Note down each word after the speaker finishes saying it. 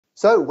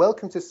So,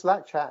 welcome to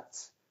Slack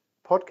Chats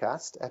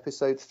podcast,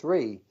 episode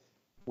 3.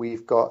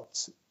 We've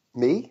got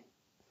me,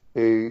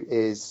 who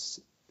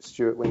is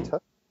Stuart Winter,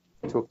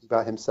 talking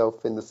about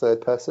himself in the third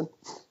person.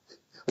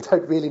 I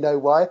don't really know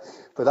why,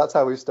 but that's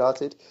how we've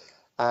started.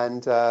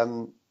 And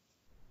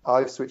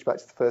I've switched back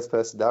to the first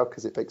person now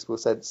because it makes more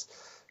sense.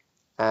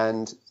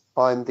 And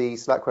I'm the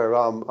Slackware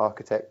ARM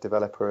architect,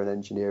 developer, and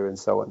engineer, and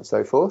so on and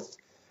so forth.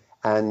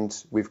 And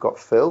we've got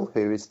Phil,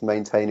 who is the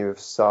maintainer of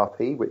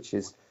SARPy, which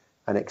is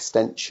an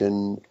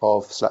extension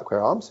of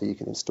Slackware ARM, so you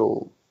can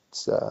install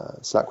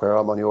Slackware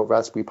ARM on your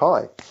Raspberry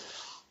Pi.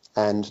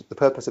 And the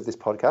purpose of this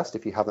podcast,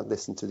 if you haven't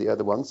listened to the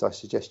other ones, I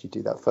suggest you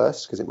do that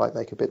first because it might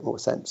make a bit more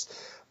sense.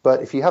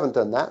 But if you haven't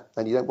done that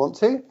and you don't want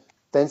to,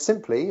 then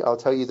simply I'll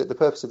tell you that the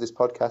purpose of this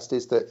podcast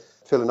is that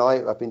Phil and I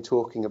have been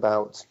talking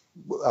about,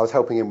 I was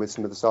helping him with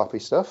some of the SARPy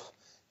stuff,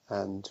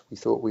 and we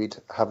thought we'd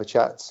have a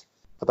chat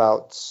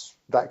about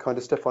that kind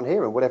of stuff on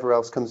here and whatever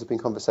else comes up in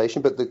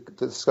conversation, but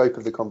the scope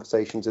of the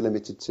conversations are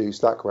limited to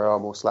Slackware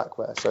ARM or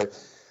Slackware. So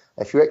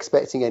if you're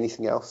expecting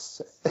anything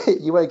else,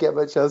 you won't get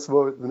much else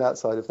more than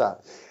outside of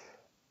that.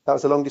 That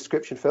was a long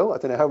description, Phil. I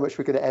don't know how much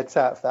we're going to edit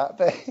out of that,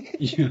 but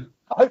yeah.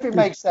 I hope it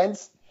makes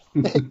sense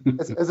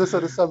as a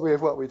sort of summary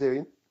of what we're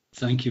doing.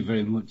 Thank you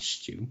very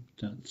much, Stu.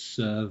 That's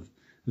a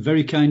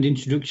very kind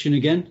introduction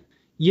again.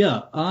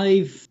 Yeah,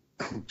 I've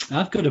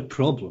got a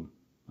problem.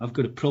 I've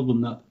got a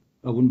problem that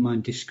I wouldn't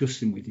mind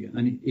discussing with you,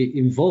 and it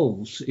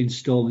involves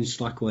installing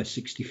Slackware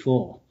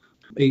 64.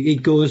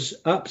 It goes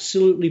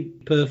absolutely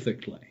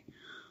perfectly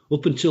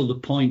up until the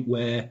point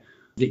where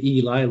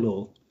the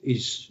elilo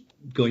is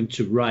going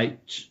to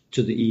write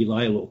to the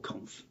elilo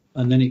conf,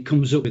 and then it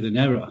comes up with an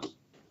error.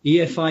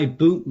 EFI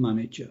boot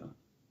manager,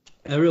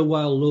 error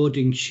while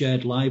loading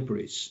shared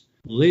libraries,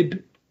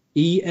 lib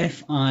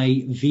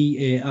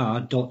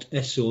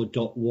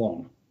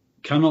efivar.so.1.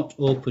 Cannot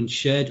open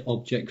shared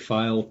object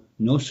file,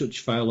 no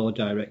such file or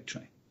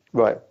directory.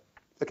 Right.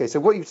 Okay,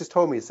 so what you've just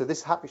told me is, so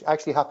this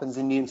actually happens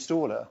in the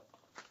installer?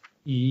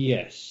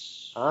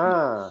 Yes.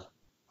 Ah,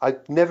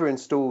 I've never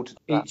installed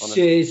that. It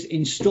says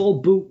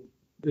install boot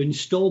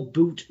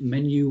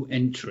menu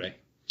entry.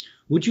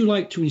 Would you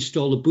like to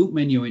install a boot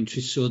menu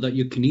entry so that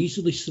you can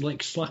easily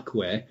select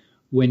Slackware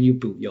when you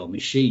boot your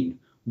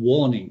machine?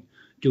 Warning,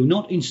 do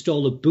not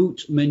install a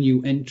boot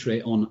menu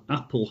entry on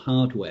Apple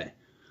hardware.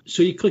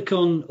 So you click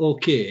on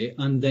OK,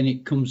 and then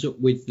it comes up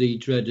with the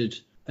dreaded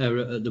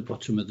error at the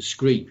bottom of the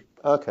screen.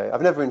 Okay,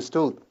 I've never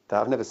installed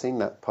that. I've never seen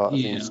that part of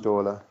the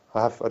installer.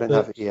 I don't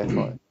have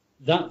EFI.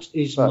 That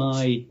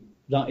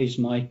is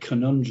my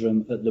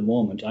conundrum at the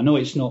moment. I know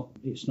it's not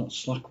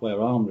Slackware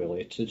ARM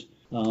related,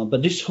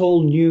 but this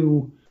whole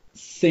new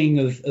thing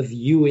of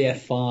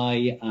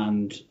UEFI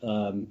and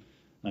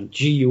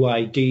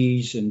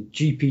GUIDs and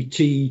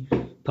GPT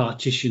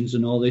partitions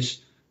and all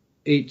this.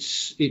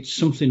 It's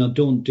something I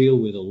don't deal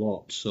with a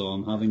lot, so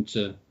I'm having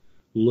to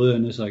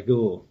learn as I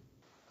go.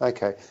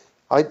 Okay.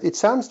 It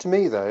sounds to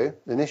me, though,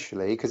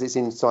 initially, because it's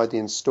inside the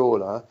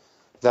installer,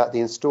 that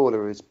the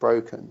installer is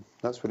broken.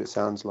 That's what it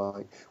sounds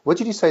like. What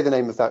did you say the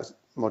name of that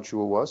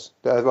module was?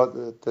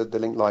 The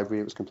linked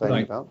library it was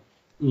complaining about?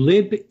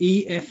 Lib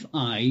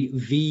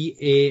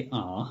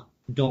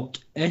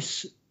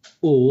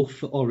efivar.so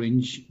for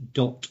orange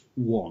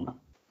 .1.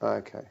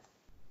 Okay.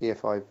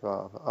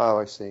 EFI-var. Oh,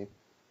 I see.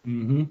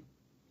 Mm-hmm.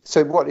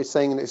 So what it's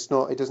saying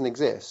that it doesn't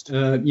exist?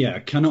 Yeah,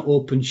 cannot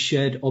open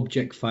shared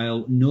object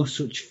file, no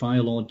such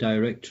file or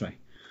directory.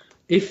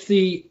 If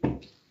the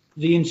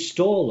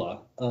installer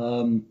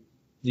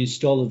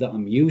that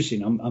I'm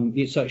using,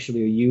 it's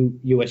actually a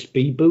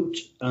USB boot,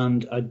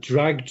 and I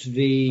dragged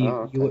the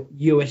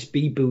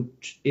USB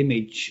boot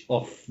image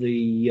off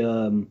the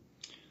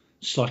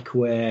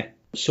Slackware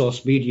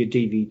source media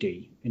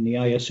DVD in the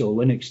ISO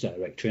Linux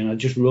directory, and I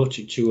just wrote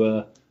it to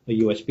a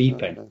USB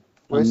pen.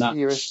 Where's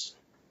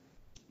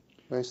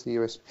the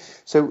USB?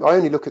 So I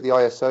only look at the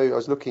ISO.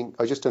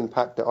 I just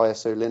unpacked the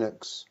ISO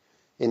Linux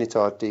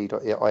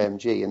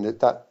initRD.img, and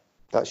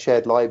that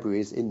shared library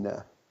is in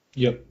there.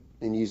 Yep.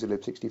 In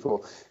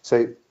userlib64.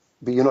 So,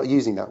 but you're not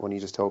using that one you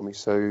just told me.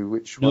 So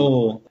which one?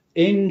 No,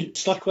 in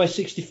Slackware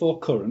 64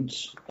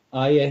 current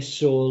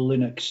ISO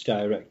Linux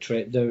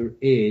directory there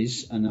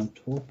is, and I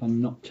hope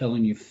I'm not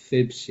telling you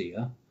fibs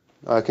here.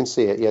 I can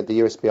see it. Yeah, the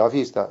USB. I've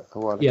used that a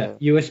while ago. Yeah,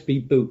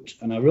 USB boot,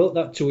 and I wrote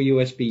that to a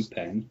USB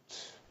pen,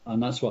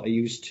 and that's what I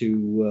used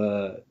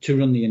to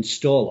run the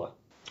installer.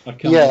 I'm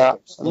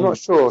not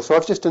sure. So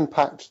I've just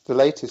unpacked the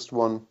latest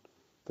one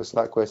for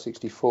Slackware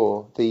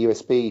 64, the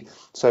USB.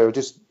 So I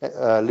just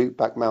loop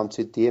back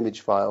mounted the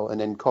image file and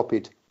then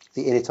copied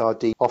the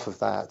initRD off of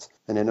that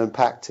and then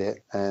unpacked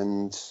it.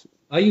 And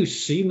I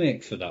use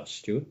CMake for that,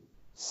 Stuart.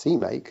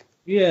 CMake?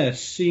 Yeah,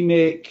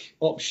 CMake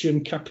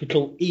option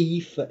capital E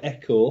for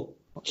echo,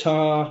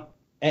 tar,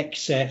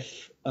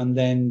 XF, and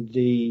then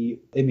the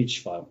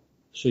image file.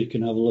 So you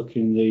can have a look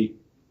in the...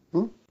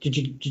 Did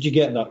you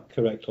get that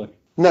correctly?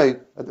 No,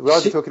 we're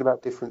either talking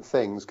about different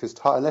things, because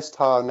unless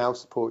tar now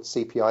supports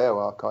CPIO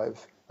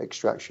archive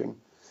extraction.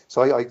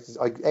 So I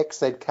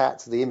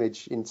xzcat the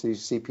image into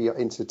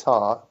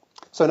tar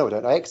So no, I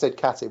don't. I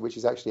xzcat it, which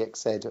is actually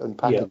xz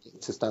unpacking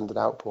it to standard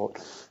output,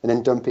 and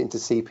then dump it into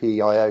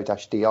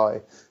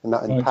cpio-di, and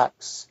that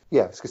unpacks.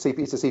 Yeah, it's a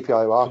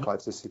CPIO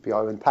archive, so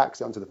CPIO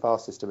unpacks it onto the file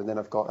system, and then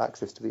I've got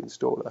access to the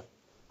installer.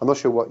 I'm not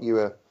sure what you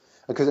were,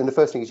 and the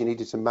first thing is I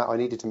needed to mount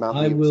the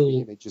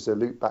USB image as a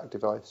loopback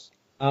device.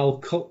 I'll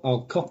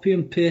copy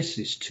and paste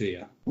this to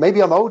you.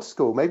 Maybe I'm old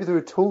school. Maybe there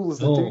are tools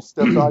that do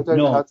stuff that I don't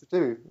know how to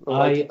do,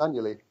 or I do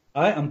manually.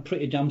 I am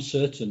pretty damn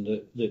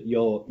certain that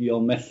your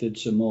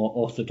methods are more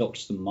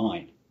orthodox than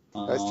mine.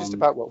 It's just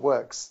about what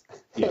works.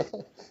 Yeah,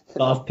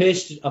 but I've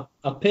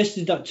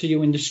pasted that to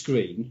you in the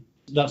screen.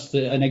 That's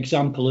an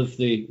example of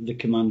the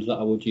command that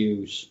I would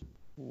use.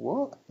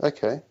 What?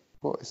 Okay.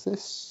 What is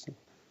this?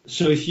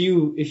 So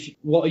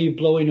what are you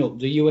blowing up?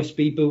 The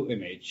USB boot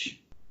image?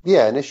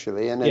 Yeah,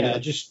 initially, and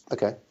then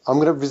okay. I'm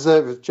going to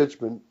reserve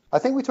judgment. I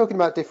think we're talking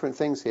about different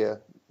things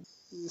here.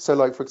 So,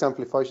 like, for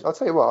example, I'll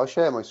tell you what, I'll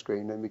share my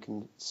screen and we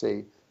can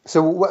see.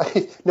 So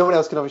no one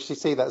else can obviously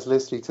see that's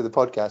listening to the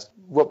podcast.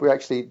 What we're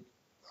trying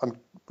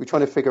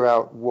to figure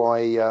out why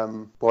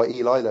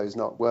elilo is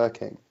not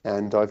working.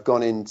 And I've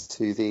gone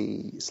into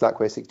the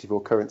Slackware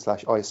 64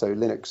 current/ISO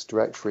Linux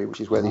directory,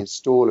 which is where the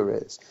installer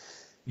is.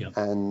 Yeah.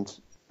 And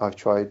I've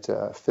tried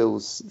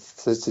Phil's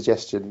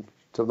suggestion,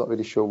 so I'm not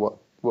really sure what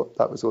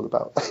that was all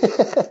about.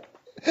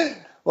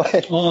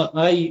 I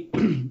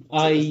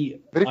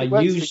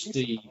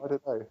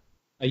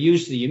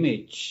used the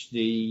image,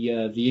 the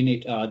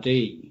init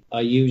RD.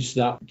 I used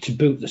that to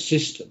boot the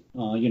system,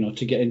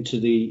 to get into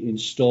the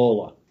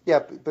installer.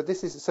 Yeah, but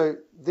this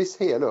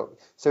here, look.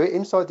 So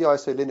inside the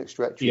ISO Linux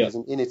directory is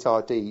an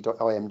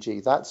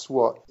initrd.img. That's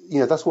what,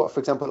 for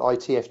example,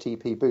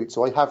 ITFTP boot.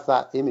 So I have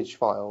that image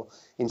file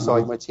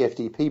inside my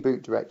TFTP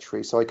boot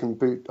directory. So I can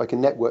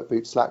network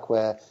boot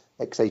Slackware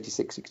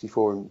x86,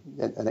 64 and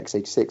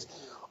x86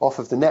 off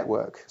of the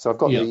network. So I've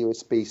got the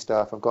USB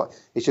stuff.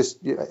 It's just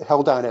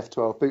hold down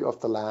F12, boot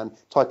off the LAN,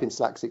 type in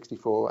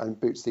Slack64 and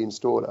boots the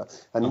installer.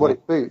 And what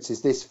it boots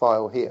is this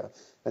file here.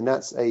 And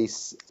that's a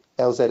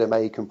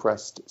LZMA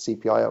compressed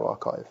CPIO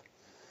archive.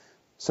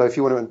 So if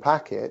you want to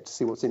unpack it,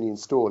 see what's in the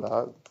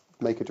installer,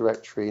 make a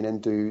directory and then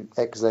do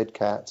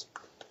xzcat,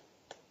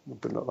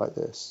 but not like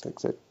this,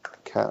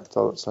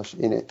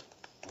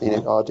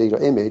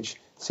 xzcat.init/init.rd.image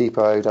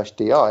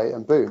cpio-di,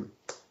 and boom,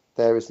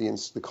 there is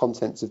the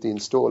contents of the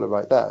installer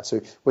right there.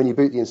 So when you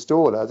boot the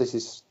installer, this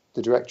is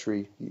the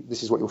directory,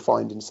 this is what you'll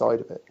find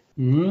inside of it.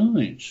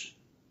 Right.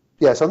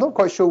 Yeah, so I'm not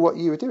quite sure what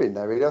you were doing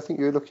there, really. I think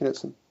you were looking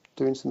at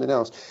doing something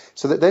else.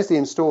 So there's the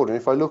installer, and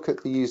if I look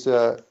at the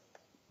user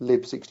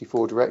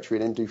lib64 directory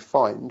and then do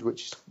find,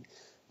 which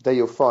there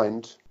you'll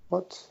find,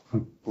 what?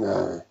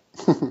 No.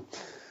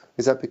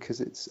 Is that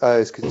because it's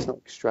because it's not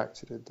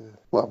extracted?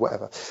 Well,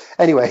 whatever.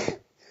 Anyway,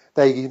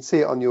 there you can see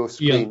it on your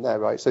screen there,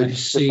 right? So the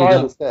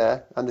file is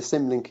there, and the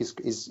symlink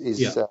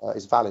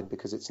is valid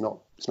because it's not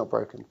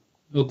broken.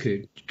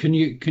 Okay. Can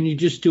you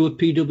just do a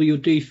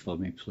PWD for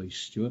me, please,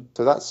 Stuart?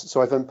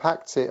 So I've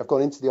unpacked it. I've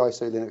gone into the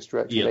ISO Linux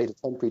directory, made a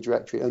temporary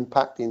directory,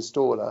 unpacked the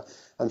installer,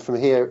 and from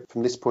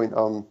this point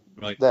on,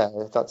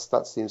 there, that's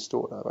the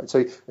installer, right?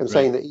 So I'm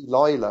saying that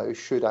elilo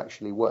should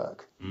actually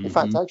work. Mm-hmm. In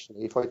fact,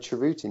 actually, if I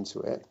chroot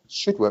into it, it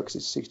should work because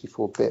it's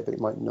 64-bit, but it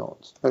might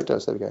not. Oh, it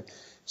does. There we go.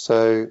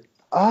 So,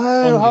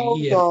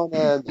 hold on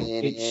a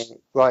minute.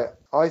 Right,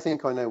 I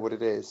think I know what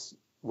it is.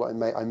 I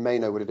may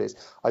know what it is.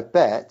 I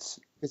bet.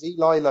 Because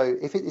elilo,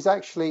 if it is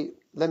actually,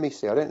 let me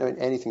see, I don't know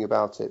anything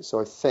about it, so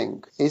I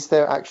think, is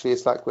there actually a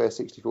Slackware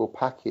 64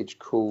 package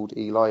called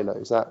elilo?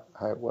 Is that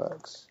how it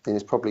works? Then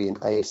it's probably in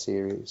A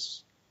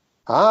series.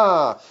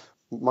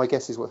 My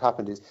guess is what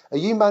happened is, are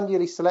you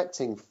manually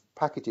selecting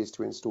packages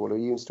to install, or are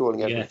you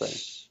installing everything?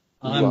 Yes.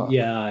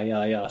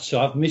 Yeah. So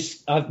I've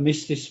missed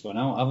this one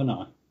out, haven't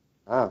I?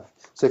 I have.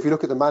 So if you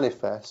look at the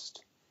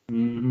manifest,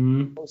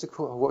 mm-hmm. What was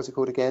it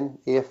called again?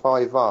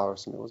 EFI var or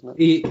something, wasn't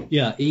it?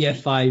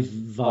 EFI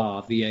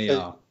var,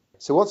 VAR.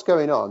 So what's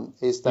going on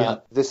is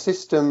that the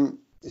system,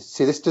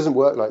 see, this doesn't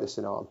work like this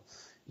in ARM.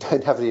 You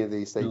don't have any of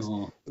these things.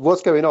 No.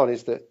 What's going on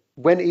is that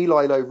when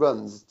elilo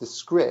runs, the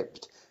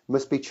script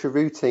must be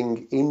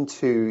chrooting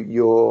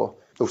into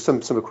or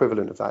some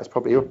equivalent of that. It's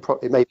probably,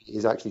 it maybe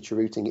is actually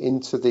chrooting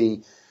into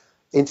the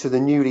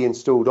newly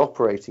installed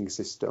operating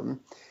system.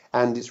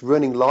 And it's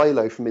running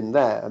Lilo from in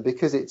there, and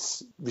because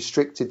it's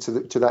restricted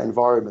to that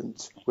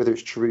environment, whether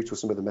it's chroot or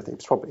some other method,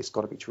 it's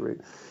got to be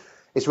chroot.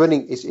 It's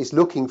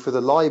looking for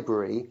the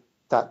library,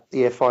 that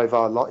EFI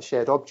var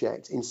shared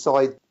object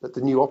inside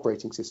the new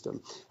operating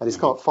system, and it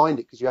can't find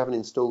it because you haven't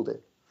installed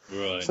it.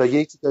 Right. So you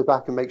need to go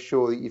back and make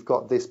sure that you've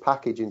got this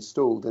package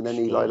installed, and then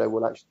elilo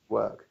will actually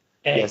work.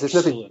 Yes, there's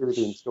nothing to do with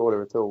the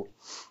installer at all.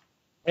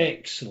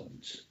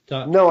 Excellent.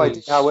 No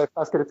idea how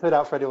that's going to turn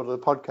out for anyone on the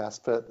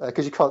podcast, but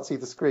because you can't see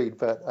the screen.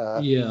 But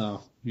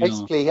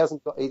basically, he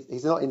hasn't got.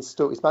 He's not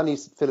installed.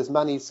 Phil has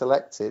manually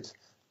selected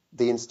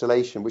the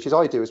installation, which is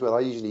I do as well.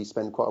 I usually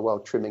spend quite a while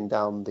trimming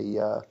down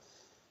the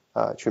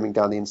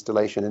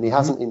installation, and he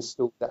hasn't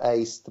installed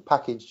the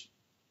package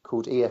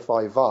called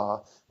EFI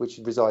var, which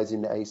resides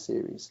in the A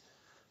series.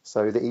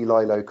 So the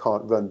elilo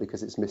can't run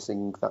because it's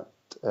missing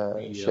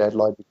shared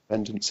library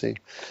dependency.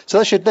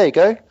 So there you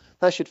go.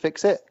 That should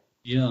fix it.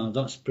 Yeah,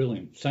 that's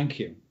brilliant. Thank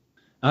you.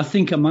 I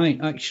think I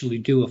might actually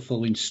do a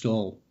full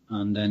install,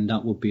 and then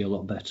that would be a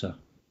lot better.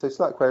 So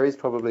Slackware is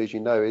probably, as you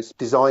know, is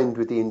designed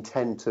with the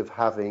intent of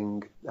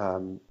having,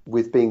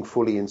 with being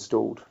fully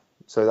installed.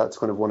 So that's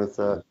kind of one of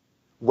the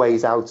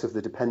ways out of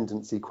the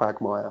dependency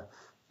quagmire.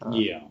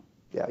 Yeah.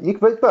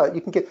 But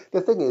you can get,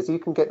 the thing is, you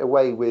can get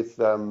away with,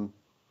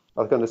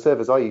 like on the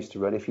servers I used to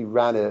run, if you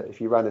ran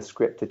a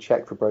script to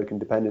check for broken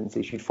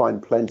dependencies, you'd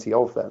find plenty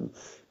of them,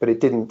 but it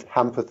didn't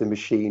hamper the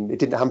machine. It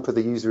didn't hamper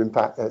the user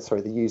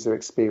the user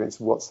experience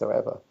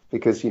whatsoever,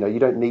 because you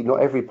don't need,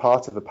 not every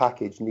part of a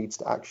package needs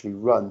to actually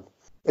run.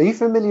 Are you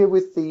familiar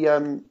with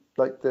the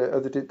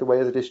the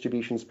way other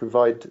distributions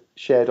provide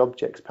shared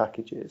objects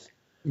packages?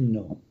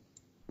 No.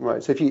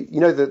 Right. So if you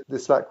know the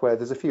Slackware,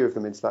 there's a few of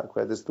them in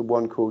Slackware. There's the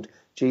one called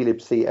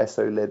glibc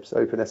solibs,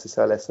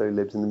 OpenSSL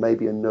solibs, and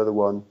maybe another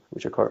one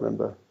which I can't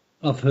remember.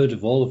 I've heard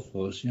of all of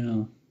those.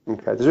 Yeah.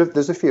 Okay.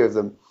 There's a few of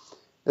them.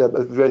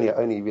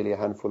 Only really a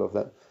handful of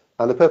them.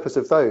 And the purpose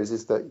of those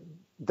is that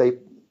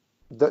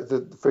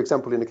for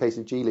example, in the case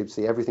of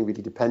glibc, everything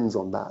really depends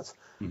on that.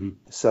 Mm-hmm.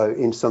 So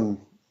at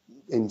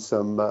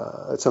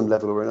some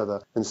level or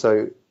another, and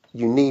so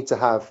you need to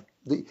have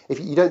if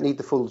you don't need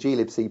the full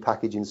glibc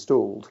package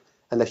installed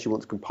unless you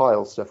want to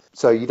compile stuff.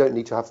 So you don't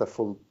need to have the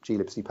full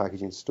glibc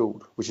package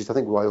installed, which is I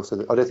think why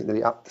also I don't think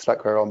the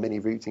Slackware ARM mini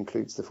root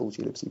includes the full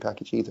glibc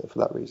package either for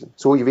that reason.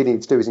 So all you really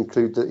need to do is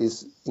include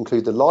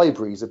the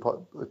libraries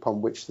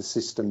upon which the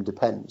system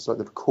depends, like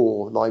the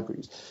core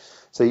libraries.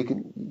 So you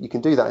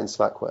can do that in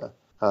Slackware,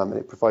 and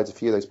it provides a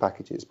few of those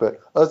packages. But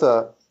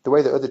the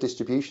way that other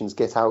distributions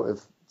get out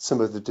of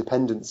some of the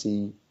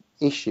dependency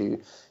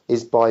issue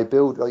is by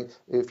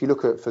if you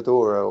look at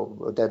Fedora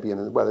or Debian,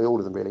 and all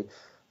of them really,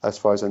 as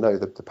far as I know,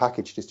 the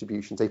package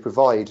distributions, they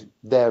provide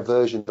their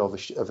version of a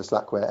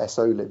Slackware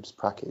solibs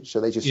package. So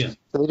they do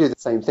the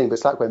same thing, but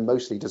Slackware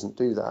mostly doesn't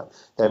do that.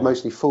 They're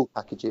mostly full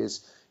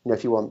packages.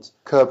 If you want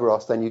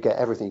Kerberos, then you get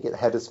everything. You get the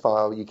headers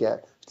file, you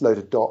get a load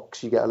of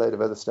docs, you get a load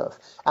of other stuff,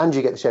 and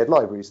you get the shared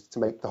libraries to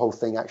make the whole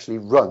thing actually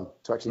run,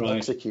 to actually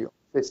execute on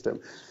the system.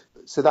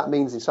 So that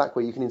means in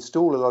Slackware you can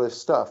install a lot of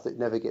stuff that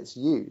never gets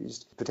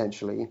used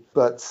potentially,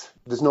 but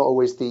there's not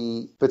always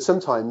but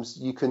sometimes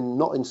you can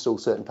not install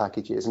certain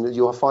packages, and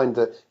you'll find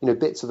that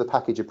bits of the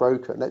package are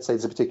broken. Let's say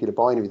there's a particular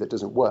binary that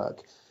doesn't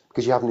work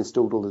because you haven't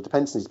installed all the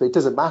dependencies, but it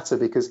doesn't matter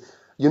because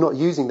you're not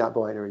using that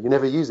binary. You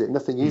never use it.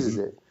 Nothing uses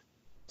it.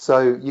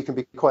 So you can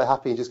be quite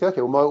happy and just go,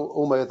 okay, well,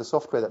 all my other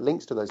software that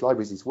links to those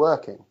libraries is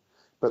working.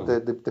 But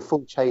the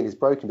full chain is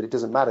broken, but it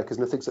doesn't matter because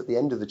nothing's at the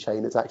end of the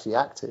chain that's actually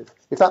active.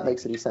 If that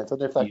makes any sense. I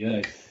don't know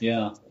if that...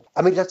 Yeah.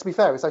 I mean, to be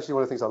fair, it's actually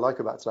one of the things I like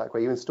about Slack,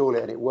 where you install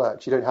it and it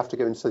works. You don't have to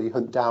go and suddenly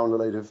hunt down a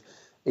load of,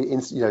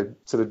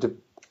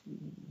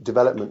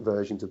 development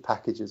versions of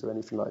packages or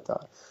anything like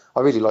that.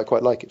 I really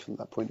quite like it from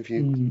that point of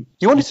view.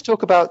 You wanted to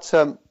talk about...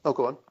 go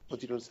on. What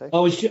did you want to say?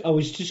 I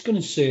was just going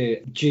to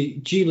say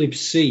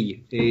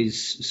glibc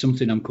is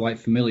something I'm quite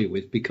familiar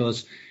with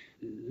because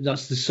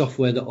that's the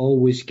software that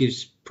always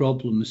gives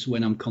problems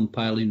when I'm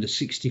compiling the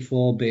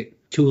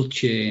 64-bit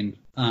toolchain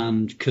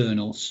and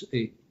kernels.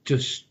 It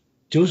just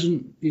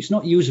doesn't. It's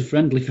not user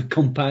friendly for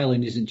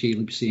compiling, isn't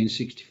glibc in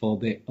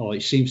 64-bit? Or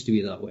it seems to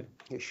be that way.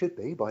 It should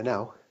be by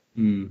now.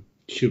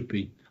 Should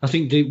be. I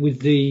think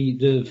with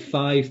the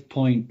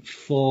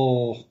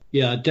 5.4.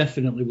 Yeah,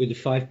 definitely with the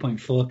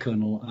 5.4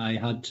 kernel, I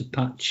had to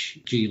patch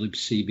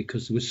glibc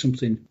because there was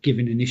something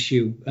giving an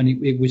issue, and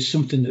it was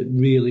something that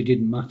really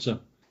didn't matter.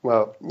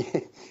 Well,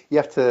 you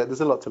have to. There's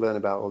a lot to learn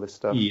about all this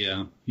stuff.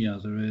 Yeah,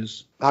 there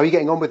is. How are you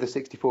getting on with the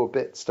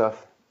 64-bit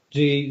stuff?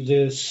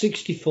 The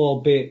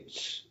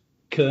 64-bit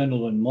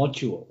kernel and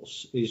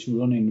modules is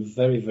running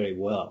very, very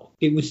well.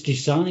 It was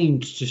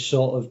designed to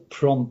sort of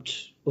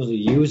prompt other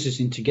users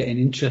into getting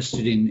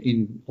interested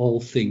in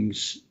all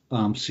things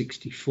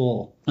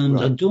ARM64, and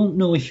I don't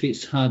know if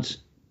it's had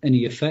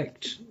any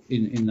effect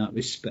in that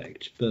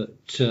respect, but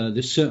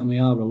there certainly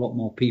are a lot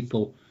more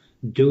people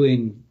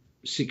doing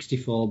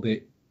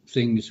 64-bit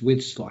things with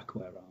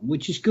Slackware ARM,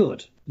 which is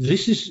good.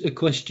 This is a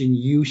question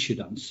you should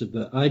answer,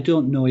 but I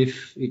don't know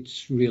if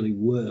it's really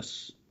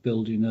worth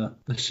building a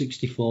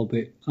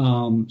 64-bit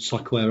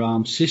Slackware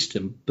ARM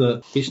system,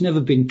 but it's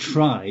never been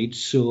tried,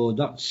 so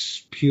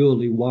that's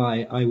purely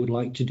why I would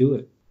like to do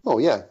it. Oh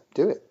yeah,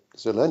 do it.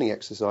 It's a learning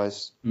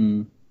exercise.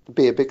 It'd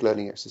be a big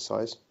learning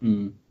exercise.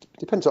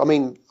 Depends. I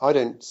mean, I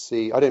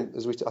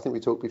think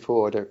we talked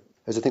before.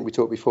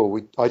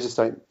 I just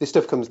don't. This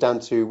stuff comes down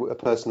to a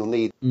personal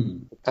need,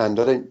 and I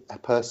don't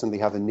personally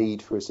have a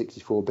need for a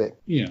 64-bit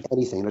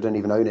anything. I don't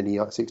even own any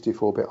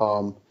 64-bit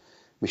ARM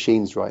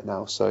machines right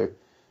now, so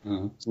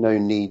there's no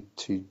need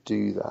to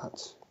do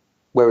that.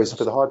 Whereas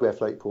for the hardware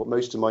float port,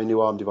 most of my new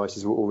ARM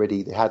devices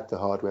they had the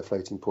hardware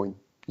floating point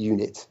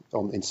unit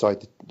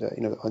inside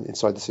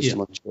the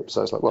system on the chip. So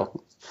I was like,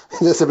 well,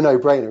 that's a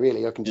no-brainer,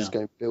 really. I can just go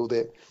and build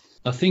it.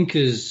 I think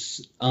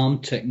as ARM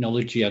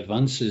technology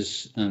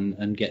advances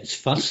and gets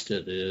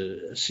faster,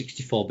 the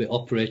 64-bit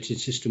operating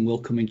system will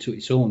come into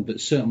its own.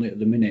 But certainly at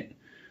the minute,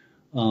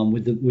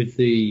 with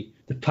the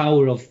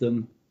power of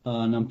them,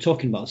 and I'm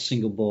talking about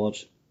single board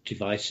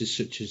devices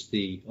such as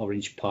the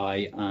Orange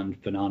Pi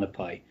and Banana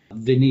Pi.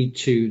 They need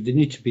to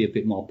be a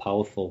bit more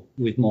powerful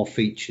with more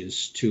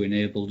features to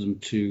enable them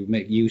to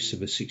make use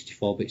of a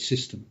 64-bit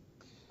system.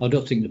 I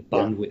don't think the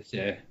bandwidth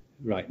there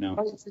right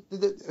now.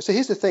 So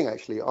here's the thing,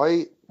 actually.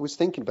 I was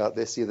thinking about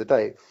this the other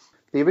day.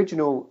 The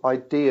original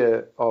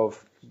idea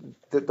of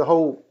the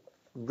whole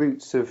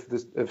roots of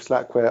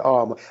Slackware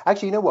ARM.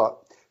 Actually, you know what?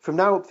 From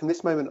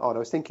this moment on, I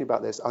was thinking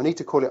about this. I need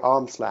to call it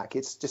ARM Slack.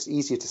 It's just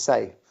easier to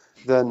say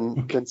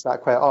than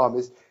Slackware ARM.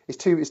 It's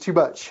too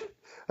much.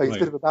 It's a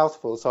bit of a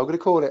mouthful. So I'm going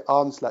to call it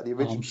ARM Slack, the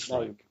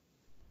original name.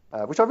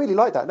 Which I really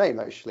like that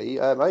name, actually.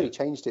 I only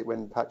changed it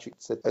when Patrick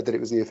said that it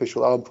was the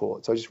official ARM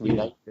port, so I just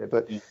renamed it.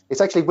 But it's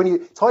actually, when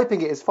you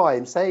typing it is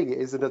fine, saying it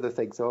is another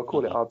thing, so I'll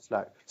call it ARM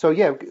Slack. So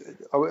yeah,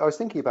 I was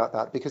thinking about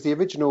that because the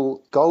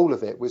original goal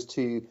of it was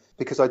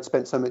because I'd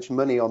spent so much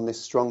money on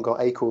this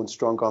Acorn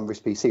strong arm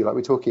RISC PC, like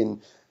we're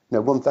talking,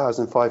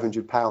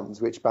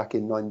 £1,500, which back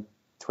in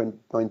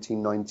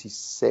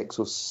 1996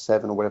 or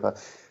 7 or whatever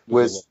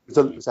was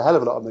a hell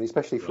of a lot of money,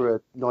 especially for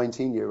a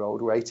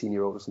 19-year-old or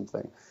 18-year-old or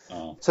something.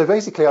 So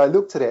basically, I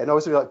looked at it and I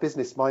was really like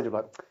business-minded,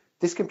 like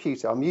this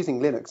computer, I'm using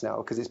Linux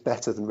now because it's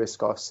better than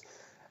RISC-OS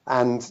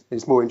and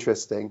it's more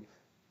interesting.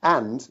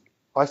 And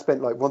I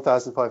spent like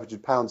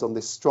 £1,500 on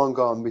this strong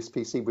arm RISC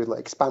PC with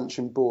like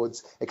expansion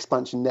boards,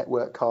 expansion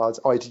network cards,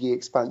 IDE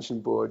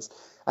expansion boards.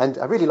 And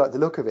I really like the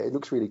look of it. It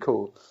looks really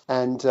cool.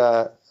 And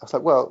I was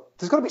like, well,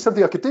 there's got to be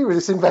something I could do with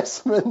this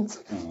investment.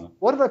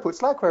 Why did I put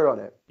Slackware on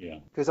it?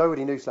 Because I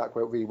already knew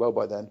Slackware really well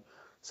by then.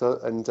 So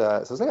I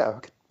was like, I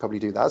could probably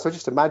do that. So I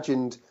just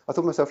imagined, I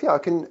thought to myself,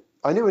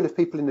 I knew enough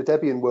people in the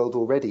Debian world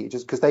already,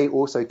 just because they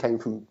also came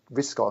from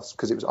RISC-OS,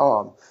 because it was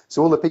ARM.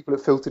 So all the people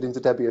that filtered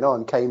into Debian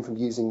ARM came from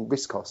using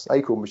RISC-OS,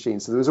 Acorn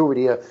machines. So there was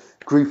already a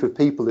group of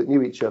people that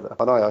knew each other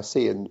on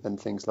IRC and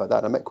things like that.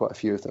 And I met quite a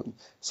few of them.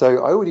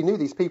 So I already knew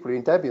these people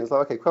in Debian. I was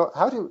like, okay,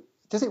 well,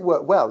 does it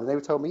work well? And they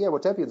would tell me, yeah,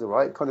 well, Debian's all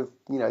right. Kind of,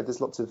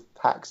 there's lots of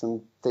hacks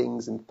and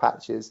things and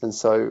patches. And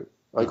so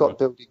I got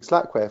building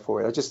Slackware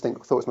for it. I just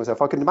thought to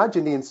myself, I can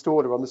imagine the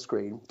installer on the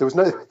screen.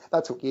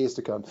 That took years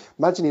to come.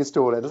 Imagine the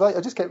installer. And I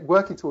just kept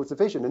working towards a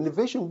vision. And the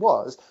vision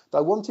was that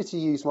I wanted to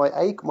use my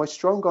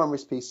strong arm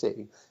RISC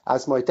PC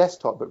as my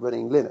desktop, but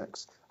running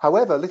Linux.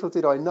 However, little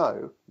did I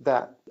know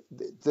that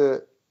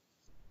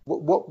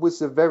what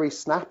was a very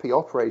snappy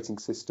operating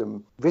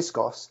system,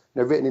 RISC-OS,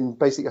 written in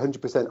basically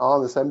 100%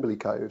 ARM assembly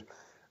code,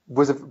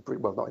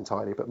 well, not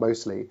entirely, but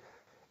mostly.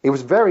 It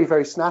was very,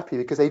 very snappy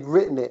because they'd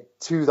written it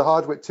to the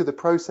hardware, to the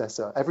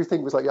processor.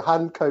 Everything was like a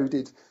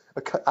hand-coded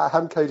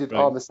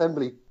ARM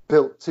assembly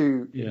built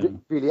to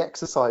really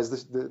exercise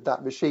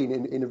that machine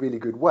in a really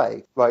good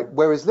way, right?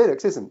 Whereas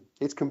Linux isn't.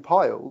 It's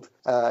compiled,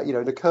 and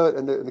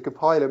the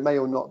compiler may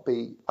or not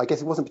be. I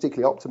guess it wasn't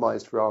particularly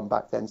optimized for ARM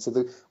back then.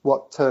 So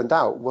what turned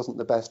out wasn't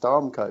the best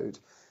ARM code.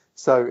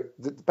 So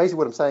basically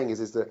what I'm saying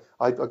is that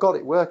I got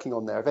it working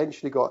on there,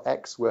 eventually got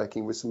X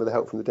working with some of the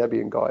help from the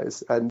Debian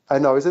guys. And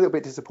I was a little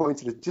bit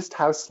disappointed at just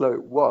how slow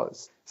it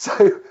was.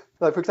 So,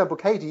 like, for example,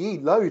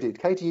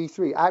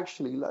 KDE3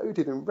 actually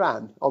loaded and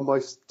ran on my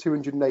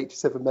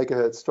 287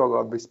 megahertz strong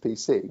arm RISC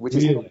PC, which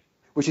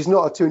is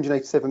not a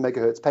 287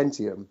 megahertz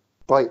Pentium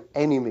by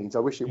any means. I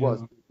wish it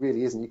was. It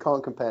really isn't. You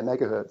can't compare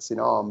megahertz in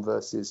ARM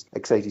versus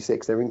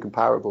x86. They're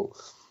incomparable.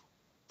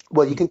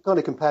 Well, you can kind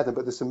of compare them,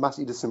 but there's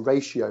some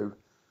ratio.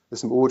 There's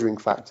some ordering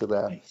factor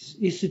there.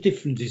 It's a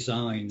different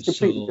design. It's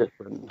completely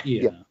different.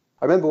 Yeah.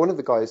 I remember one of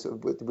the guys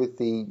with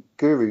the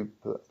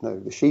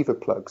the Shiva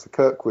plugs, the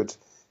Kirkwood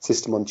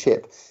system on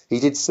chip. He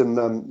did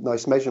some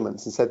nice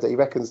measurements and said that he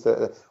reckons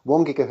that a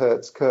 1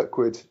 gigahertz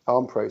Kirkwood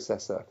ARM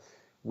processor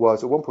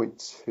was a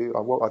 1.2. I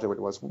don't know what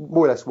it was.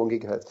 More or less 1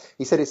 gigahertz.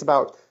 He said it's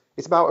about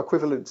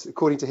equivalent,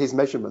 according to his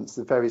measurements,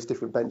 the various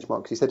different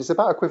benchmarks. He said it's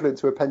about equivalent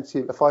to a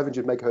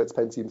 500 megahertz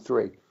Pentium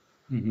 3.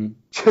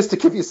 Just to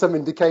give you some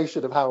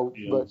indication of how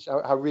much,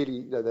 how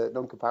really they're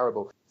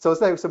non-comparable. So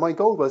my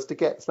goal was to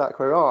get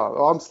Slackware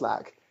ARM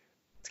Slack,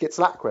 to get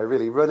Slackware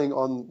really running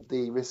on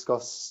the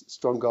RISC-OS the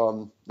strong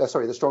arm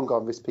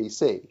RISC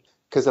PC,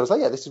 because I was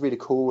like, this is really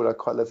cool, and I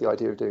quite love the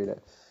idea of doing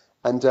it.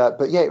 And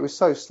but it was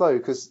so slow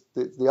because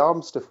the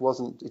ARM stuff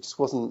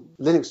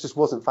Linux just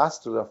wasn't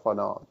fast enough on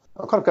ARM.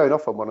 I'm kind of going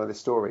off on one of this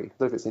story. I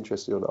don't know if it's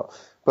interesting or not,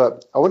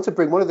 but I want to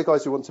bring one of the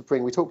guys we want to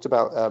bring. We talked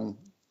about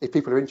if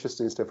people are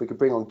interested in stuff, we could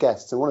bring on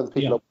guests. And one of the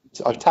people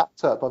I've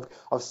tapped up,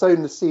 I've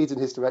sown the seeds in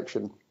his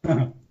direction.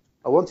 I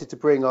wanted to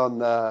bring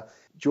on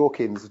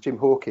Jim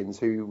Hawkins,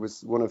 who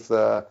was one of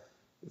the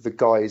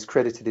guys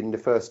credited in the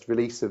first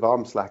release of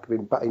ARM Slack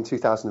back in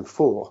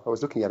 2004. I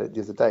was looking at it the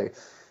other day.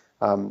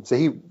 So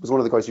he was one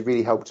of the guys who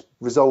really helped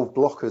resolve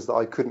blockers that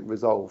I couldn't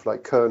resolve,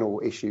 like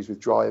kernel issues with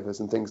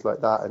drivers and things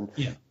like that, and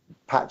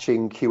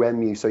patching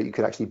QEMU so you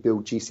could actually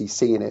build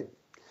GCC in it.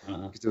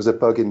 Because there was a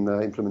bug in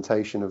the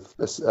implementation of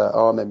this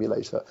ARM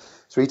emulator.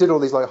 So he did all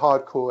these like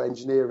hardcore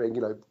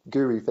engineering,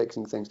 guru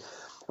fixing things.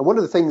 And one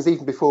of the things,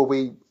 even before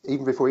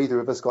either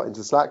of us got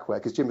into Slackware,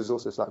 because Jim was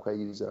also a Slackware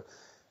user,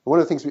 one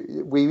of the things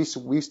we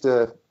used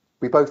to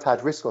we both had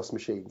RISC-OS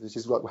machines, which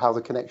is like how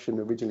the connection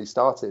originally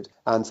started.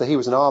 And so he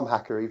was an ARM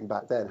hacker even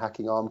back then,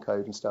 hacking ARM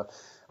code and stuff.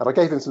 And I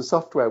gave him some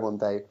software one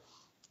day.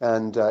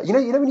 And you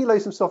know when you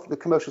load the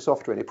commercial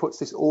software and it puts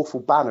this awful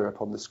banner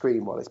up on the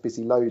screen while it's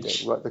busy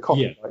loading, like the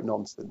copyright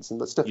nonsense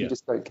and the stuff you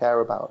just don't care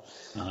about.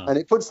 And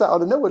it puts that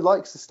on, and no one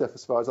likes the stuff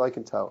as far as I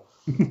can tell.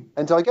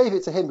 And I gave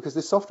it to him because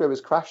this software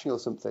was crashing or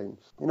something.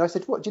 And I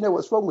said, "What do you know?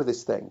 What's wrong with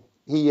this thing?"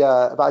 He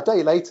about a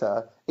day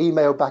later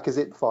emailed back a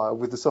zip file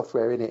with the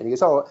software in it, and he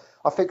goes, "Oh,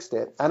 I fixed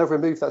it, and I've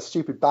removed that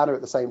stupid banner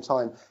at the same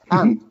time,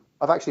 and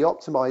I've actually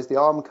optimized the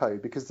ARM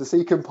code because the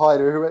C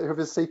compiler,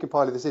 whoever's C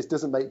compiler this is,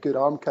 doesn't make good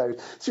ARM code."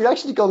 So we've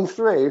actually gone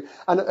through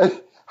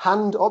and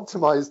hand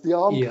optimized the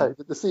ARM code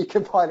that the C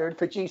compiler had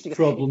produced. It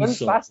runs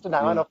faster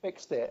now, and I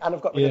fixed it, and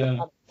I've got rid of the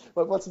banner.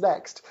 But what's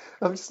next?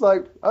 I'm just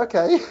like,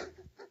 okay.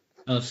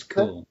 That's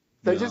cool.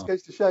 So it just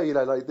goes to show, you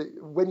know, like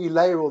when you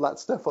layer all that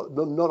stuff,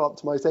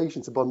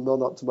 non-optimizations upon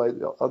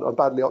on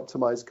badly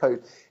optimized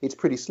code, it's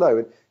pretty slow.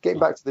 And getting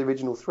back to the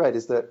original thread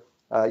is that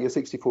your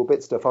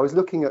 64-bit stuff. I was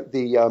looking at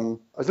the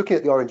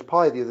Orange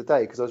Pi the other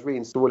day because I was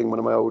reinstalling one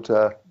of my old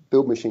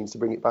build machines to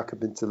bring it back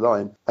up into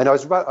line, and I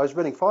was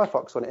running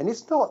Firefox on it, and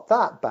it's not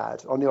that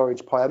bad on the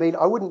Orange Pi. I mean,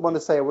 I wouldn't want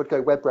to say I would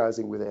go web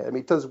browsing with it. I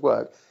mean, it does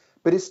work,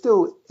 but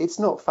it's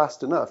not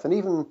fast enough, and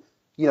even.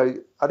 You know,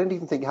 I don't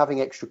even think having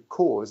extra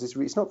cores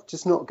it's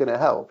not going to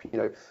help. You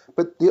know,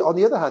 but on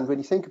the other hand, when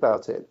you think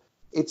about it,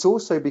 it's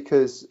also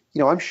because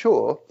I'm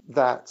sure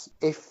that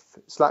if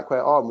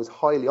Slackware ARM was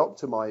highly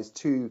optimized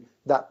to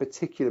that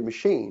particular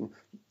machine,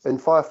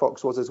 and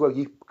Firefox was as well,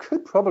 you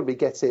could probably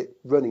get it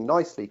running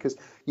nicely because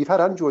you've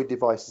had Android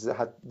devices that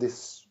had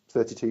this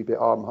 32-bit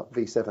ARM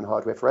v7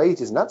 hardware for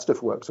ages, and that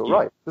stuff works all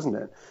right, doesn't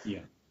it?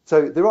 Yeah.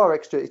 So there are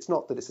extra. It's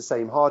not that it's the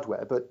same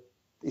hardware, but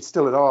it's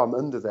still an ARM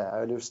under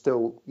there, and there's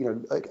still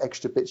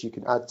extra bits you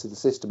can add to the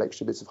system,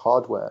 extra bits of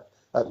hardware.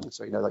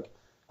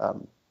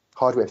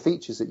 Hardware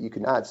features that you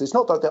can add. So it's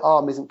not that the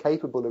ARM isn't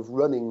capable of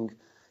running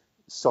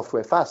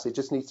software fast. It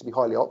just needs to be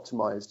highly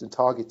optimized and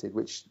targeted,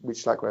 which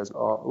Slackware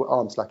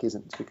ARM Slack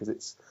isn't because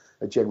it's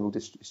a general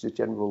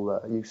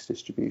use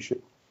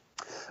distribution.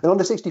 And on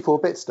the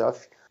 64-bit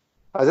stuff,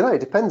 I don't know. It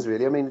depends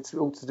really. I mean,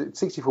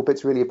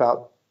 64-bit's really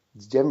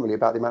generally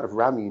about the amount of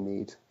RAM you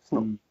need. It's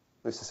not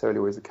necessarily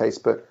always the case,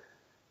 but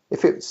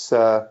if it's,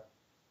 I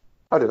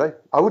don't know.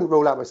 I wouldn't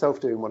rule out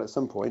myself doing one at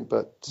some point,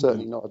 but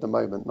certainly not at the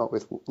moment. Not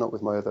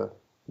with my other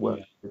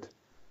work. Yeah.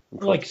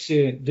 Like I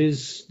say,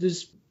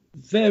 there's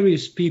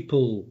various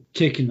people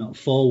taking that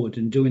forward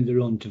and doing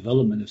their own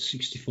development of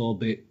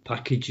 64-bit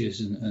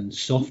packages and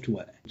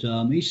software.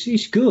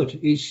 It's good.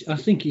 I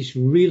think it's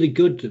really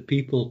good that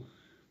people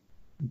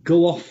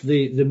go off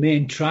the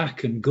main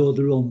track and go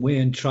their own way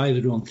and try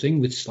their own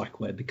thing with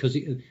Slackware because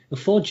it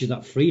affords you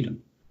that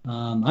freedom.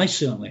 I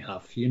certainly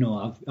have.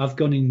 I've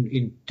gone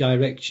in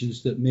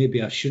directions that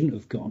maybe I shouldn't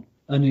have gone,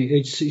 and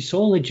it's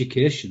all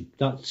education.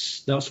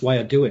 That's why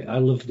I do it. I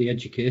love the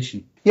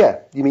education. Yeah,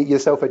 you mean your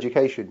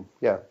self-education?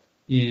 Yeah.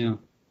 Yeah.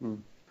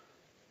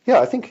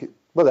 Yeah, I think.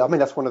 Well, I mean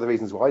that's one of the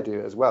reasons why I do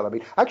it as well. I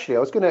mean, actually,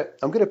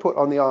 I'm gonna put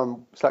on the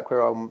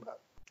Slackware ARM.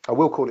 I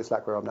will call it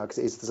Slackware ARM now because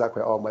it is the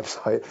Slackware ARM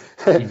website.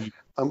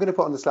 I'm going to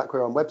put on the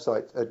Slackware ARM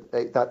website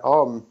that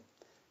ARM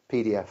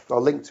PDF.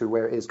 I'll link to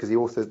where it is because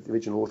the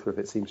original author of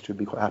it seems to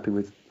be quite happy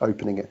with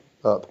opening it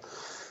up.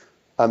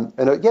 But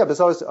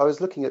I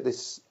was looking at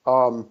this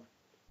ARM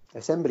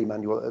assembly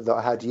manual that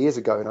I had years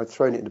ago, and I'd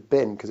thrown it in a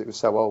bin because it was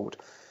so old.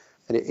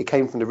 And it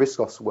came from the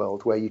RISC-OS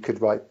world where you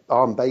could write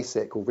ARM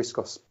Basic or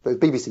RISC-OS,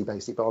 BBC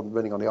Basic, but I'm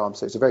running on the ARM,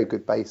 so it's a very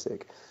good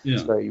basic. Yeah.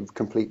 It's a very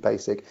complete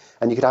basic.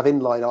 And you could have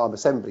inline ARM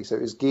assembly, so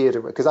it was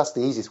geared, because that's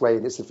the easiest way,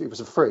 and it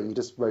was free. You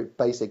just wrote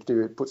basic,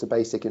 puts a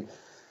basic in.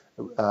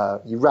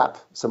 You wrap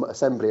some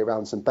assembly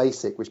around some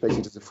basic, which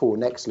basically does a for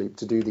next loop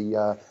to do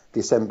the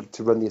assembly,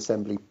 to run the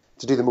assembly,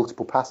 to do the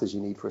multiple passes you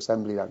need for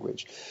assembly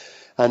language.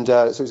 And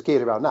so it was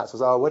geared around that.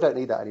 So I was like, I don't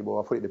need that anymore.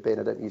 I'll put it in the bin.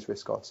 I don't use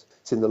RISC-OS.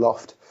 It's in the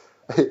loft.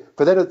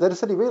 But then I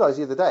suddenly realised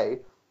the other day,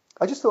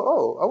 I just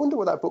thought, I wonder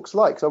what that book's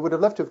like. So I would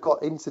have loved to have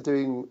got into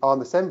doing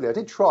ARM assembly. I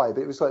did try, but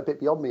it was like a bit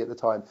beyond me at the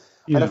time.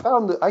 Yeah. And I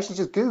found that I actually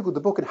just Googled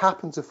the book and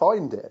happened to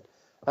find it.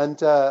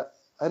 And I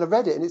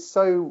read it, and it's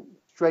so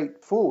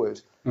straightforward.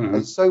 Mm-hmm.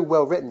 It's so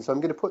well written. So I'm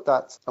going to put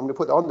that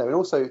on there. And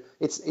also,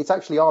 it's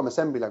actually ARM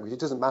assembly language. It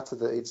doesn't matter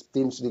that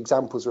the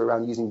examples are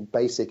around using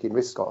BASIC in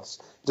RISC-OS.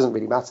 It doesn't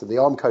really matter. The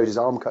ARM code is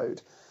ARM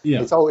code.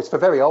 Yeah. It's for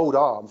very old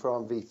ARM, for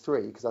ARM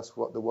v3, because that's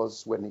what there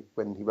was when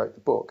he wrote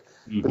the book.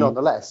 Mm-hmm. But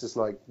nonetheless, it's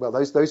like, well,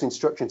 those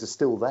instructions are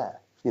still there.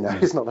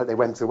 It's not like they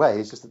went away.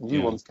 It's just that the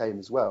new ones came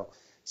as well.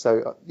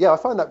 So I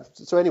find that.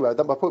 So anyway,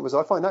 my point was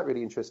I find that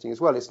really interesting as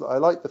well. I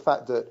like the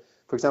fact that,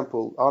 for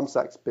example,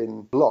 ARMStack's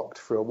been blocked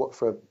for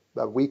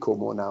a week or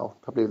more now,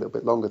 probably a little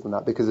bit longer than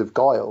that, because of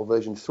Guile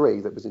version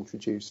 3 that was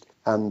introduced.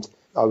 And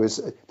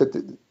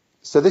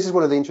so this is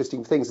one of the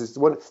interesting things.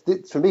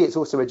 For me, it's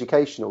also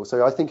educational.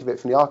 So I think of it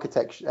from the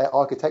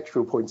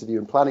architectural point of view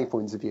and planning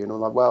point of view. And I'm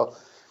like, well,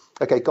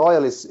 okay,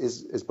 Guile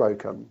is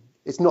broken.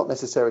 It's not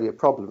necessarily a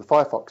problem.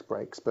 Firefox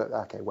breaks, but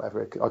okay,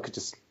 whatever. I could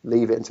just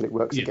leave it until it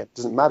works again. It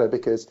doesn't matter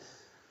because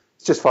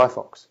It's just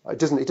Firefox. It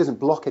doesn't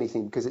block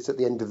anything because it's at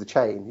the end of the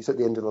chain. It's at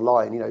the end of the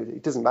line.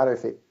 It doesn't matter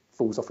if it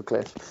falls off a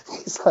cliff.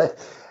 It's like,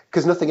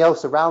 because nothing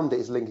else around it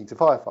is linking to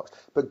Firefox.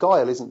 But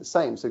Guile isn't the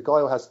same. So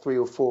Guile has 3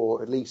 or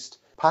 4 at least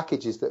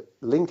packages that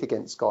link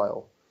against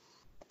Guile.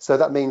 So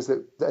that means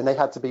that, and they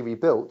had to be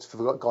rebuilt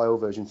for Guile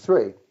version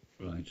 3.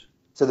 Right.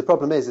 So the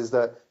problem is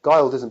that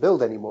Guile doesn't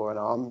build anymore in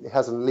ARM. It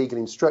has a legal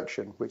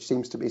instruction, which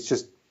seems to be, it's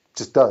just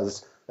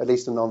does, at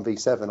least in ARM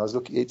v7. I was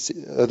looking,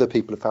 other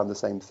people have found the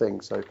same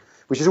thing. So,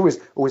 which is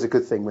always a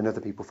good thing when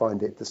other people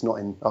find it that's not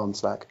in ARM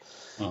Slack.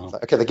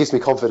 Like, okay, that gives me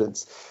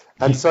confidence.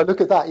 And so I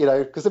look at that,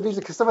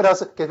 because someone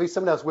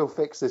else will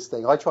fix this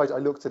thing. I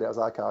looked at it, I was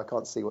like, okay, I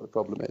can't see what the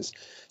problem is.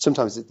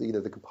 Sometimes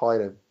the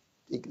compiler,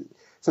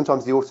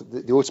 sometimes the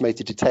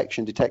automated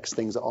detection detects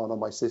things that aren't on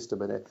my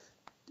system, and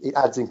it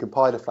adds in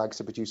compiler flags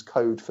to produce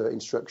code for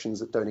instructions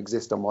that don't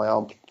exist on my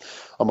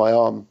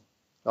ARM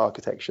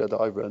architecture that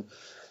I run.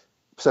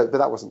 So, but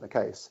that wasn't the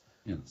case.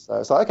 Yeah. So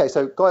it's like, okay,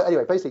 so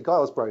anyway, basically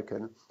Guile's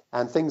broken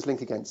and things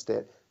link against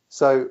it.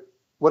 So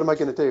what am I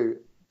going to do?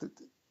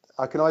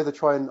 I can either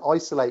try and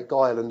isolate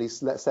Guile and these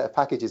set of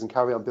packages and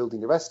carry on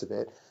building the rest of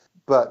it,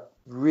 but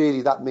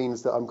really that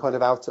means that I'm kind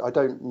of out. I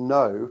don't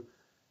know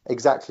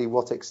exactly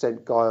what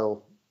extent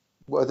Guile,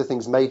 what other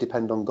things may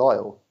depend on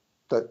Guile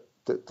that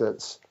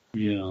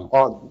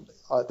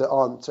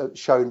aren't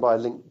shown by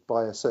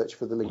a search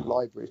for the linked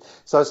libraries.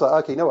 So I was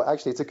like, okay, you know what?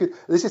 Actually,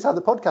 this is how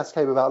the podcast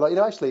came about. Like,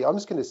 actually, I'm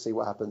just going to see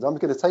what happens. I'm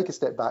going to take a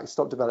step back,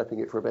 stop developing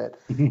it for a bit,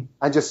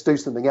 and just do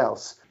something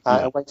else,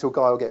 and wait till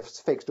Guile gets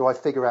fixed, or I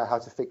figure out how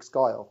to fix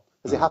Guile.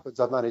 As it happens,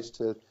 I've managed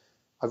to.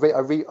 I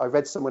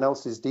read someone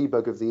else's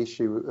debug of the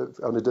issue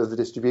on the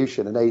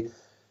distribution,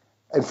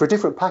 and for a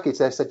different package,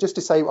 they said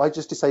I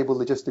just disable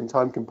the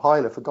just-in-time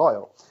compiler for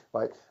Guile,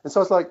 right? And so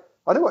I was like,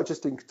 I know what a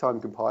just-in-time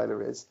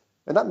compiler is,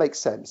 and that makes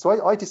sense.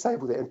 So I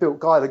disabled it and built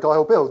Guile, and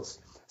Guile builds.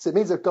 So it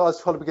means that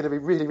Guile's probably going to be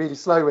really, really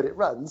slow when it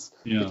runs.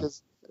 Yeah.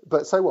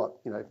 But so what?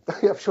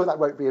 I'm sure that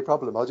won't be a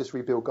problem. I'll just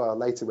rebuild Guile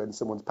later when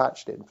someone's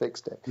patched it and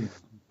fixed it.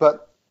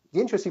 But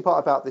the interesting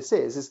part about this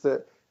is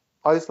that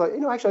I was like,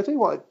 actually,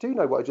 I do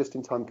know what a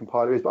just-in-time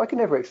compiler is, but I can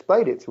never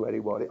explain it to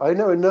anyone. I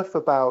know enough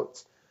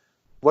about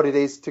what it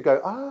is to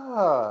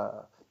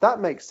go, that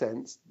makes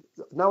sense.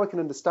 Now I can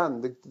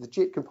understand the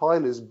JIT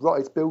compiler's right.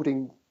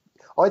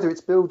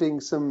 It's building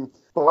some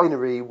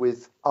binary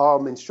with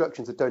ARM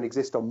instructions that don't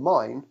exist on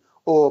mine,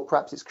 or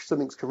perhaps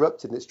something's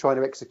corrupted and it's trying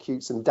to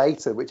execute some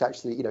data, which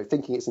actually,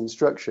 thinking it's an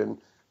instruction,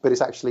 but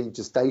it's actually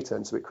just data,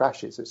 and so it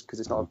crashes because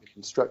it's not an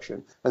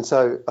instruction. And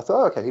so I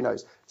thought, okay, who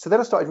knows? So then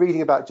I started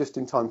reading about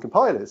just-in-time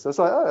compilers. So I was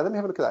like, let me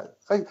have a look at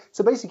that.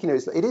 So basically,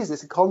 it's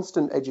a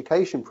constant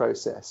education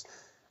process,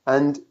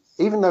 and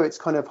even though it's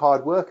kind of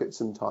hard work at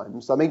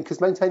sometimes, because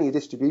maintaining a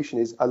distribution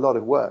is a lot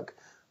of work.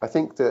 I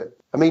think that,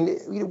 from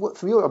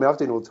your, I've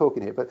done all the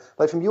talking here, but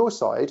like from your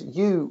side,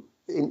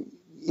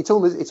 it's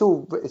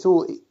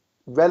all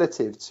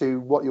relative to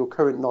what your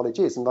current knowledge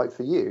is. And like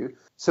for you,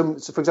 so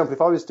for example,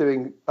 if I was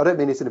doing, I don't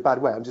mean this in a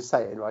bad way, I'm just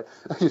saying, right?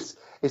 It's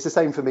the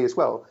same for me as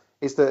well,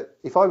 is that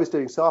if I was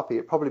doing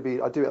SAPI,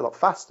 I'd do it a lot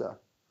faster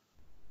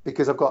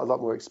because I've got a lot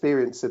more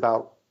experience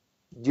about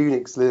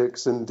Unix,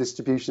 Linux, and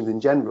distributions in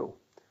general.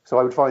 So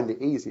I would find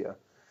it easier.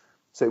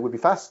 So it would be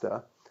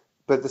faster.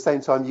 But at the same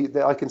time,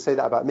 I can say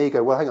that about me.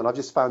 Go, well, hang on, I've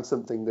just found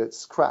something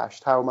that's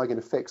crashed. How am I going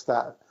to fix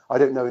that? I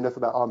don't know enough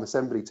about ARM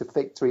assembly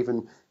to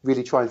even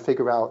really try and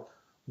figure out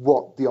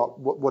what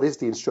is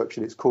the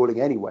instruction it's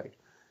calling anyway.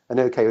 And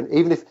okay, and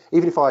even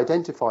if I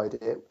identified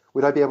it,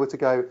 would I be able to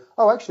go,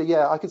 oh, actually,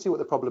 yeah, I can see what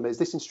the problem is.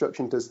 This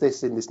instruction does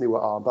this in this newer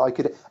ARM, but I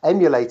could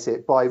emulate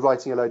it by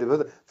writing a load of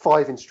other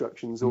 5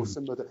 instructions or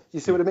some other.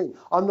 You see what I mean?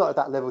 I'm not at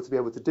that level to be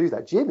able to do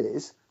that.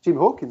 Jim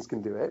Hawkins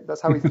can do it.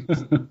 That's how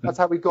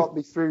he got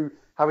me through.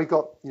 How he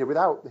got,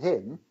 without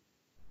him,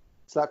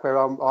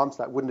 Slackware ARM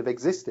Slack wouldn't have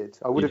existed.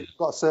 I would have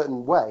got a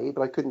certain way,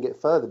 but I couldn't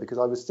get further because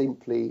I was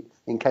simply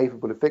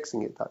incapable of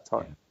fixing it at that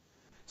time. Yeah.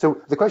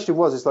 So the question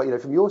is like,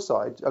 from your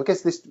side, I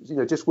guess this,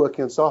 just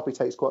working on SAPI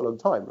takes quite a long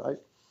time, right?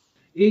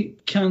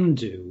 It can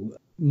do.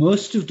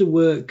 Most of the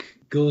work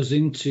goes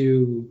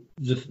into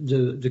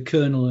the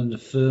kernel and the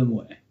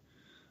firmware.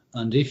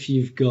 And if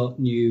you've got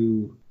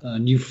new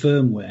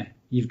firmware,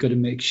 you've got to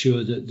make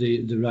sure that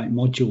the right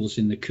modules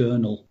in the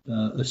kernel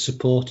are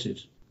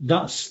supported.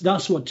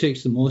 That's what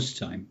takes the most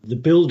time. The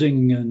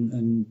building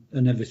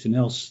and everything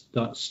else,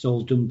 that's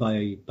all done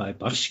by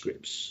bash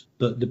scripts.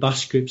 But the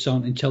bash scripts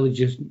aren't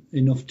intelligent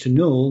enough to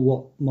know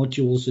what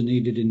modules are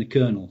needed in the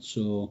kernel.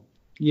 So,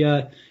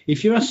 yeah,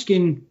 if you're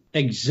asking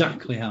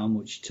exactly how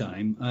much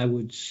time, I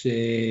would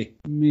say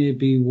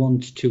maybe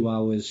 1 to 2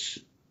 hours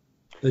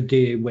a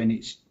day when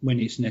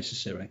it's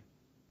necessary.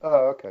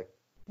 Oh, okay.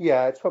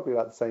 Yeah, it's probably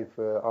about the same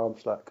for ARM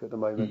Slack at the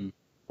moment.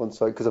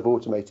 Because I've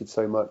automated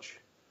so much.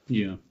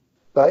 Yeah.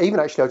 But even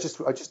actually, I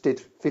just did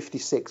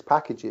 56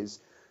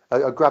 packages.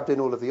 I grabbed in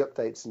all of the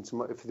updates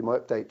for my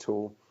update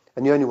tool,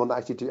 and the only one that I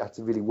actually had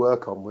to really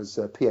work on was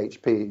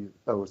PHP.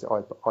 Oh, was it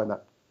iMac?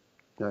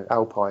 No,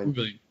 Alpine.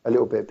 Right. A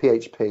little bit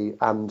PHP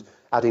and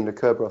adding the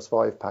Kerberos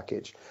 5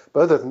 package.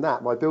 But other than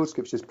that, my build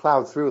scripts just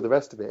plowed through all the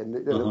rest of it and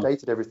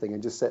updated everything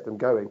and just set them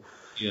going.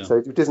 Yeah. So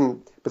it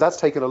doesn't, but that's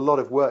taken a lot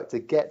of work to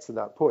get to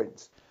that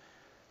point.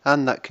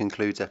 And that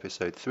concludes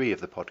episode 3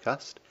 of the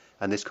podcast,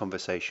 and this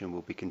conversation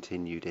will be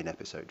continued in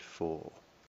episode 4.